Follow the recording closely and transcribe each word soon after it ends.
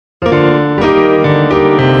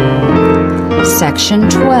Section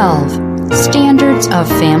 12, Standards of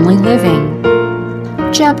Family Living.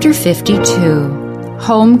 Chapter 52,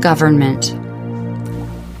 Home Government.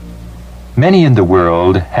 Many in the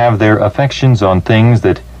world have their affections on things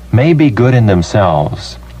that may be good in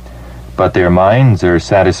themselves, but their minds are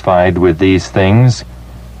satisfied with these things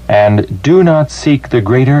and do not seek the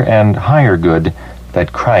greater and higher good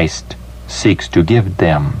that Christ seeks to give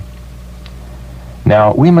them.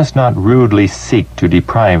 Now, we must not rudely seek to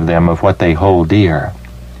deprive them of what they hold dear.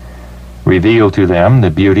 Reveal to them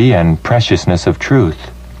the beauty and preciousness of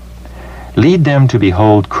truth. Lead them to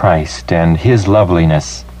behold Christ and His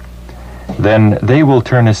loveliness. Then they will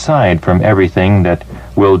turn aside from everything that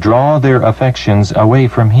will draw their affections away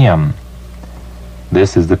from Him.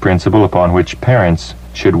 This is the principle upon which parents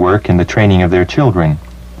should work in the training of their children.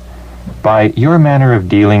 By your manner of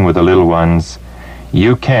dealing with the little ones,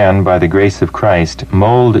 you can, by the grace of Christ,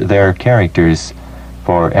 mold their characters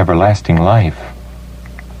for everlasting life.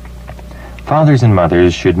 Fathers and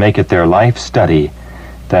mothers should make it their life study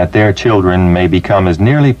that their children may become as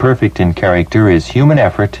nearly perfect in character as human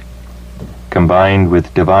effort, combined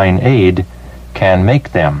with divine aid, can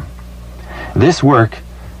make them. This work,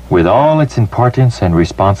 with all its importance and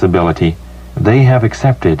responsibility, they have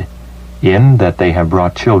accepted, in that they have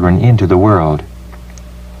brought children into the world.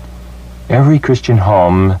 Every Christian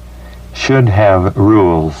home should have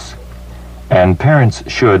rules, and parents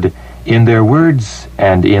should, in their words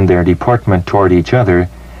and in their deportment toward each other,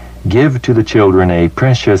 give to the children a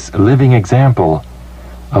precious living example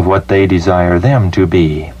of what they desire them to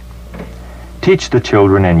be. Teach the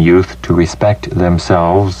children and youth to respect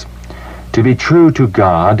themselves, to be true to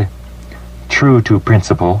God, true to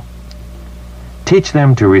principle. Teach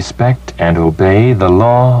them to respect and obey the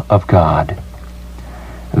law of God.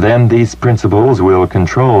 Then these principles will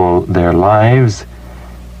control their lives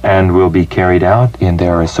and will be carried out in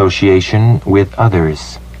their association with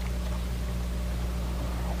others.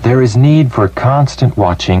 There is need for constant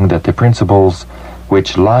watching that the principles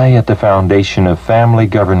which lie at the foundation of family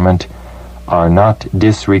government are not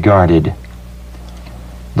disregarded.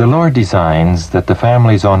 The Lord designs that the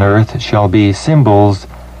families on earth shall be symbols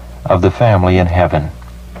of the family in heaven.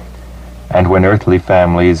 And when earthly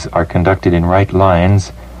families are conducted in right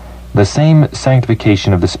lines, the same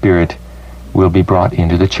sanctification of the Spirit will be brought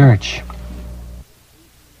into the church.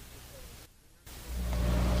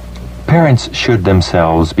 Parents should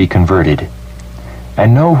themselves be converted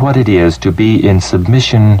and know what it is to be in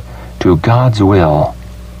submission to God's will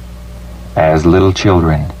as little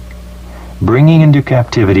children, bringing into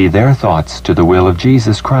captivity their thoughts to the will of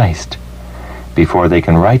Jesus Christ before they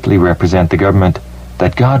can rightly represent the government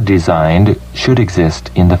that God designed should exist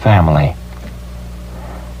in the family.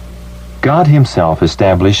 God Himself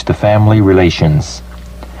established the family relations.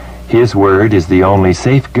 His Word is the only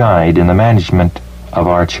safe guide in the management of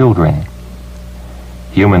our children.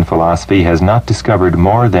 Human philosophy has not discovered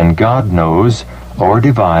more than God knows or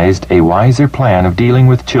devised a wiser plan of dealing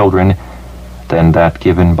with children than that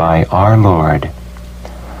given by our Lord.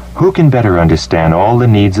 Who can better understand all the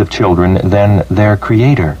needs of children than their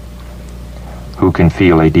Creator? Who can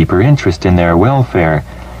feel a deeper interest in their welfare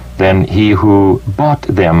than He who bought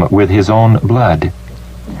them with His own blood?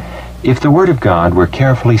 If the Word of God were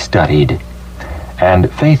carefully studied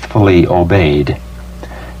and faithfully obeyed,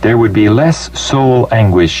 there would be less soul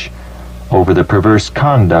anguish over the perverse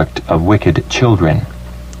conduct of wicked children.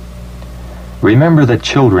 Remember that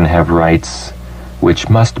children have rights which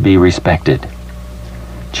must be respected.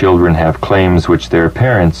 Children have claims which their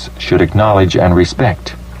parents should acknowledge and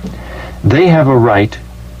respect. They have a right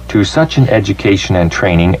to such an education and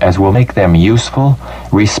training as will make them useful,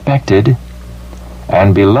 respected,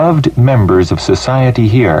 and beloved members of society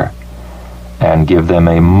here, and give them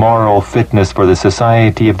a moral fitness for the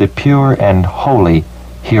society of the pure and holy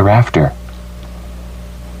hereafter.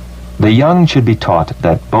 The young should be taught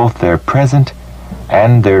that both their present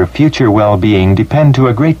and their future well-being depend to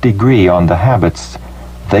a great degree on the habits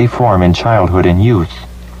they form in childhood and youth.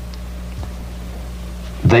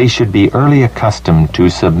 They should be early accustomed to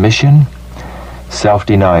submission,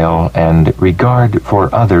 self-denial, and regard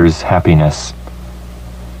for others' happiness.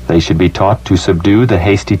 They should be taught to subdue the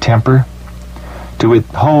hasty temper, to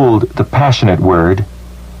withhold the passionate word,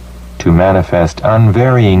 to manifest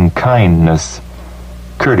unvarying kindness,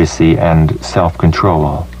 courtesy, and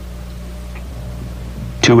self-control.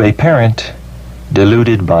 To a parent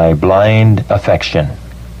deluded by blind affection.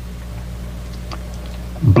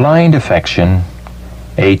 Blind affection,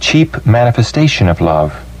 a cheap manifestation of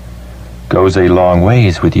love, goes a long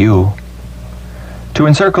ways with you. To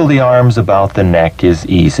encircle the arms about the neck is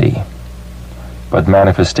easy. But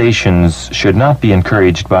manifestations should not be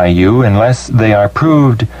encouraged by you unless they are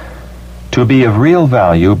proved to be of real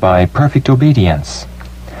value by perfect obedience.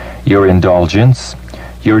 Your indulgence,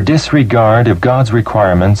 your disregard of God's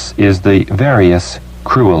requirements is the veriest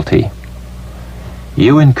cruelty.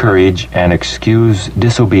 You encourage and excuse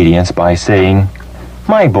disobedience by saying,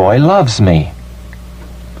 "My boy loves me."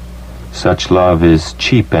 Such love is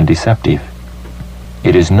cheap and deceptive.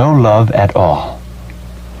 It is no love at all.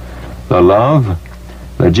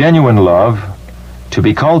 The genuine love, to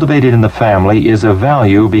be cultivated in the family is of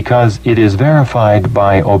value because it is verified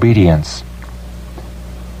by obedience.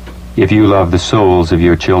 If you love the souls of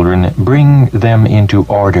your children, bring them into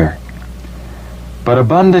order. But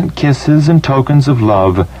abundant kisses and tokens of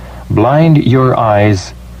love blind your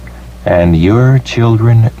eyes, and your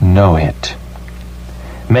children know it.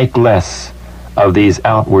 Make less of these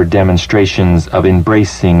outward demonstrations of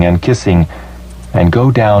embracing and kissing, and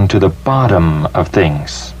go down to the bottom of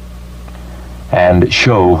things and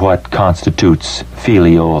show what constitutes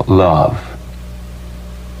filial love.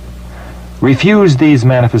 Refuse these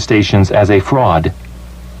manifestations as a fraud,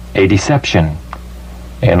 a deception,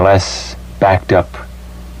 unless backed up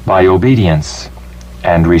by obedience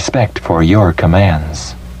and respect for your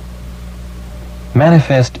commands.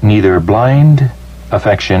 Manifest neither blind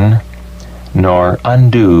affection nor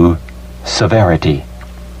undue severity.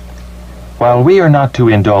 While we are not to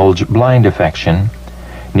indulge blind affection,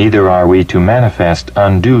 neither are we to manifest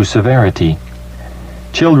undue severity.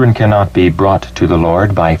 Children cannot be brought to the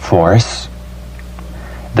Lord by force.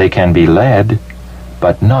 They can be led,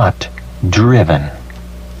 but not driven.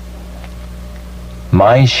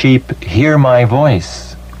 My sheep hear my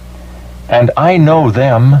voice, and I know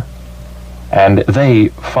them, and they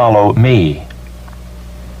follow me,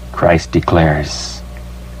 Christ declares.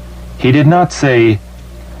 He did not say,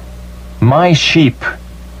 "My sheep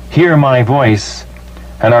hear my voice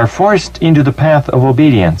and are forced into the path of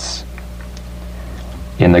obedience."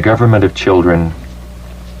 In the government of children,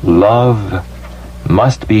 love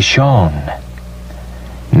must be shown.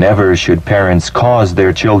 Never should parents cause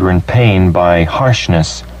their children pain by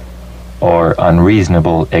harshness or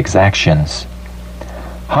unreasonable exactions.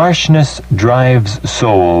 Harshness drives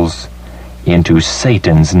souls into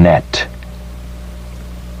Satan's net.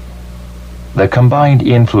 The combined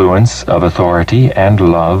influence of authority and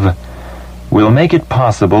love will make it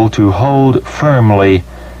possible to hold firmly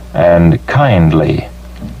and kindly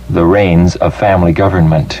the reins of family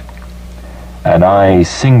government. An eye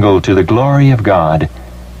single to the glory of God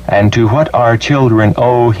and to what our children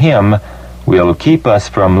owe Him will keep us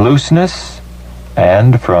from looseness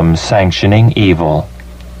and from sanctioning evil.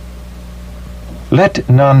 Let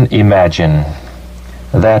none imagine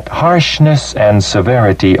that harshness and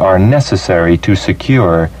severity are necessary to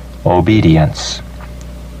secure obedience.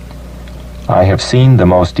 I have seen the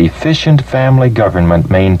most efficient family government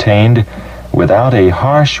maintained without a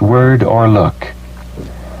harsh word or look.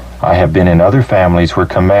 I have been in other families where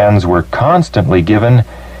commands were constantly given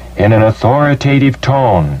in an authoritative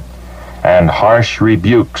tone, and harsh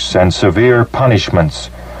rebukes and severe punishments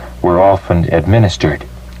were often administered.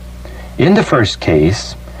 In the first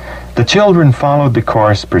case, the children followed the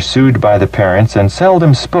course pursued by the parents and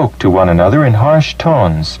seldom spoke to one another in harsh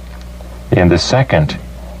tones. In the second,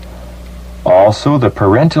 also the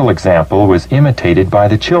parental example was imitated by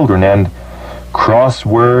the children, and cross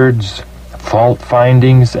words, fault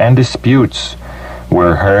findings, and disputes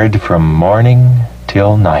were heard from morning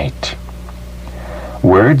till night.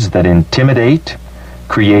 Words that intimidate,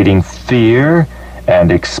 creating fear,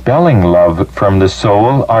 and expelling love from the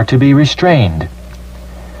soul are to be restrained.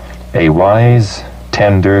 A wise,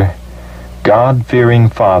 tender, God-fearing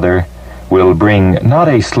father will bring not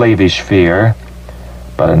a slavish fear,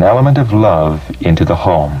 but an element of love into the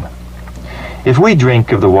home. If we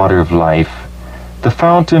drink of the water of life, the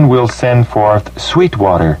fountain will send forth sweet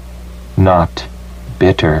water, not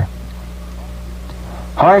bitter.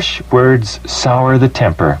 Harsh words sour the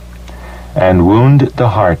temper and wound the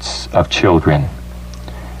hearts of children.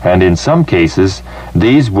 And in some cases,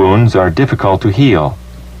 these wounds are difficult to heal.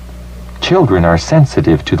 Children are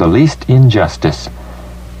sensitive to the least injustice,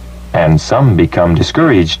 and some become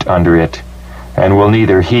discouraged under it, and will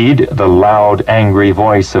neither heed the loud, angry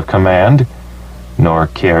voice of command, nor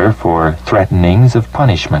care for threatenings of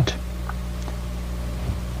punishment.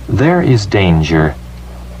 There is danger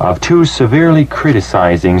of too severely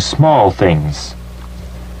criticizing small things.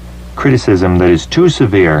 Criticism that is too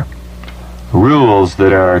severe, rules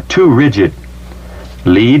that are too rigid,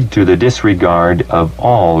 lead to the disregard of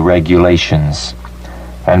all regulations.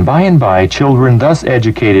 And by, children thus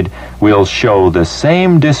educated will show the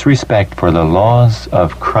same disrespect for the laws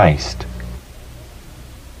of Christ.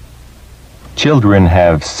 Children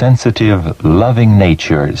have sensitive, loving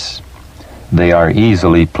natures. They are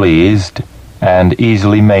easily pleased and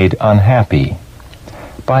easily made unhappy.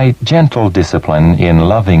 By gentle discipline in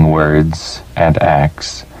loving words and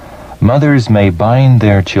acts, mothers may bind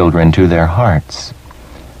their children to their hearts.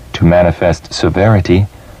 To manifest severity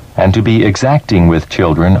and to be exacting with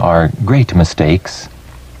children are great mistakes.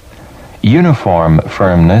 Uniform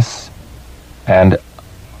firmness and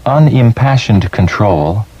unimpassioned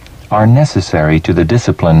control are necessary to the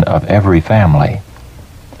discipline of every family.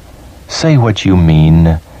 Say what you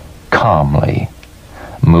mean calmly.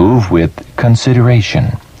 Move with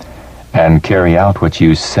consideration, and carry out what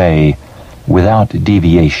you say without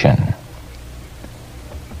deviation.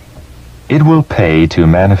 It will pay to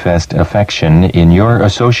manifest affection in your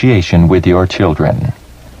association with your children.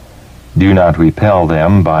 Do not repel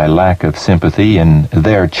them by lack of sympathy in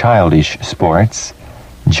their childish sports,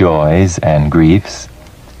 joys, and griefs.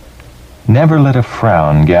 Never let a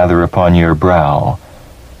frown gather upon your brow,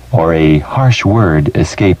 or a harsh word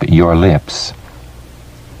escape your lips.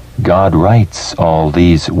 God writes all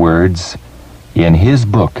these words in His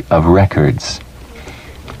book of records.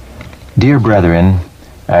 Dear brethren,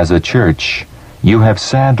 as a church, you have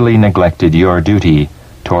sadly neglected your duty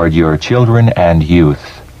toward your children and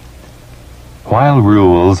youth. While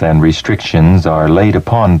rules and restrictions are laid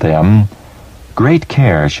upon them, great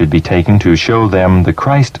care should be taken to show them the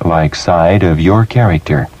Christ-like side of your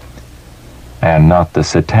character, and not the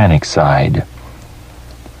satanic side.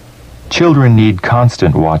 Children need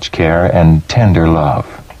constant watch care and tender love.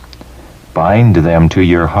 Bind them to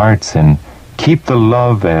your hearts and keep the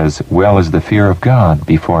love as well as the fear of God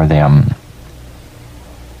before them.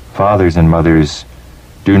 Fathers and mothers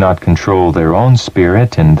do not control their own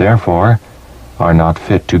spirit and therefore are not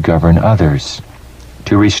fit to govern others.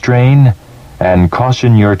 To restrain and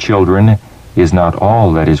caution your children is not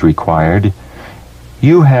all that is required.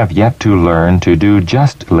 You have yet to learn to do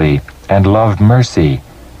justly and love mercy,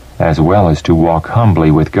 as well as to walk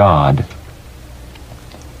humbly with God.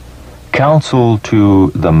 Counsel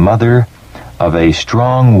to the mother of a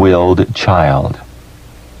strong-willed child.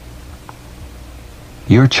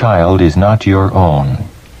 Your child is not your own.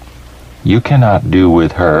 You cannot do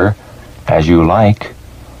with her as you like,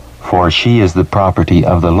 for she is the property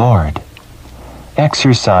of the Lord.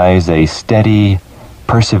 Exercise a steady,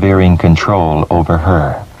 persevering control over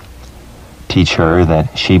her. Teach her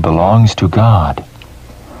that she belongs to God.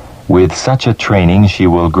 With such a training, she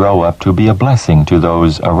will grow up to be a blessing to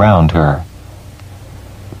those around her.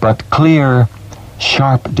 But clear,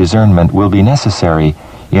 sharp discernment will be necessary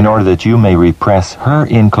in order that you may repress her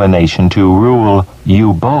inclination to rule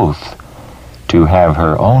you both, to have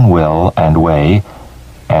her own will and way,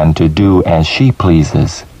 and to do as she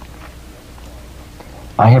pleases.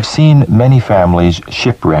 I have seen many families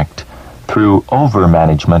shipwrecked through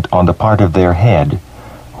overmanagement on the part of their head,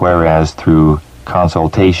 whereas through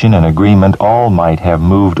consultation and agreement all might have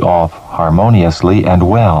moved off harmoniously and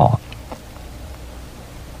well.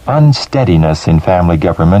 Unsteadiness in family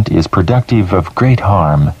government is productive of great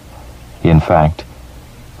harm. In fact,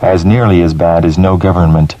 as nearly as bad as no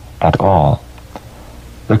government at all.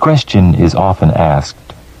 The question is often asked,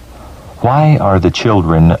 why are the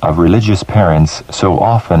children of religious parents so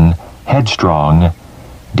often headstrong,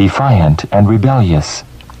 defiant, and rebellious?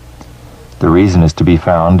 The reason is to be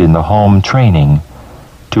found in the home training.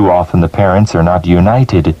 Too often the parents are not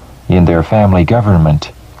united in their family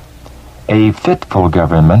government. A fitful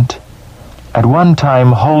government, at one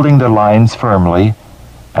time holding the lines firmly,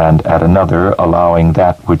 and at another allowing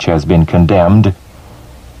that which has been condemned,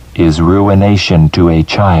 is ruination to a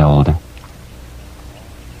child.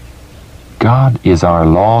 God is our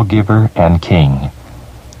lawgiver and king,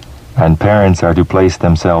 and parents are to place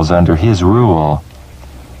themselves under His rule.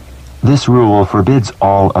 This rule forbids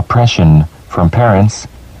all oppression from parents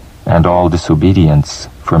and all disobedience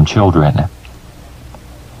from children.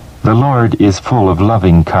 The Lord is full of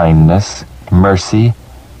loving kindness, mercy,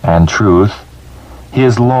 and truth.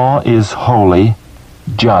 His law is holy,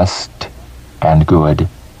 just, and good,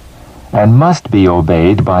 and must be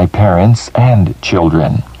obeyed by parents and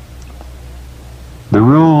children. The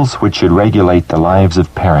rules which should regulate the lives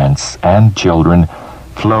of parents and children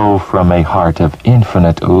flow from a heart of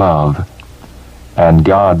infinite love, and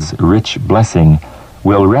God's rich blessing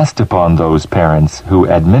will rest upon those parents who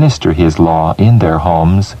administer His law in their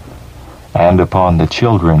homes and upon the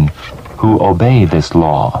children who obey this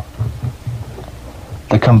law.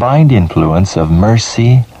 The combined influence of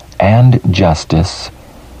mercy and justice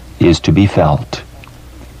is to be felt.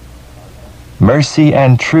 Mercy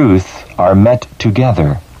and truth are met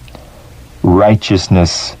together.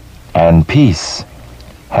 Righteousness and peace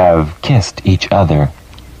have kissed each other.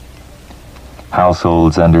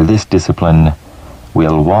 Households under this discipline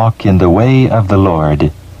will walk in the way of the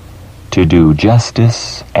Lord to do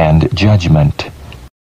justice and judgment.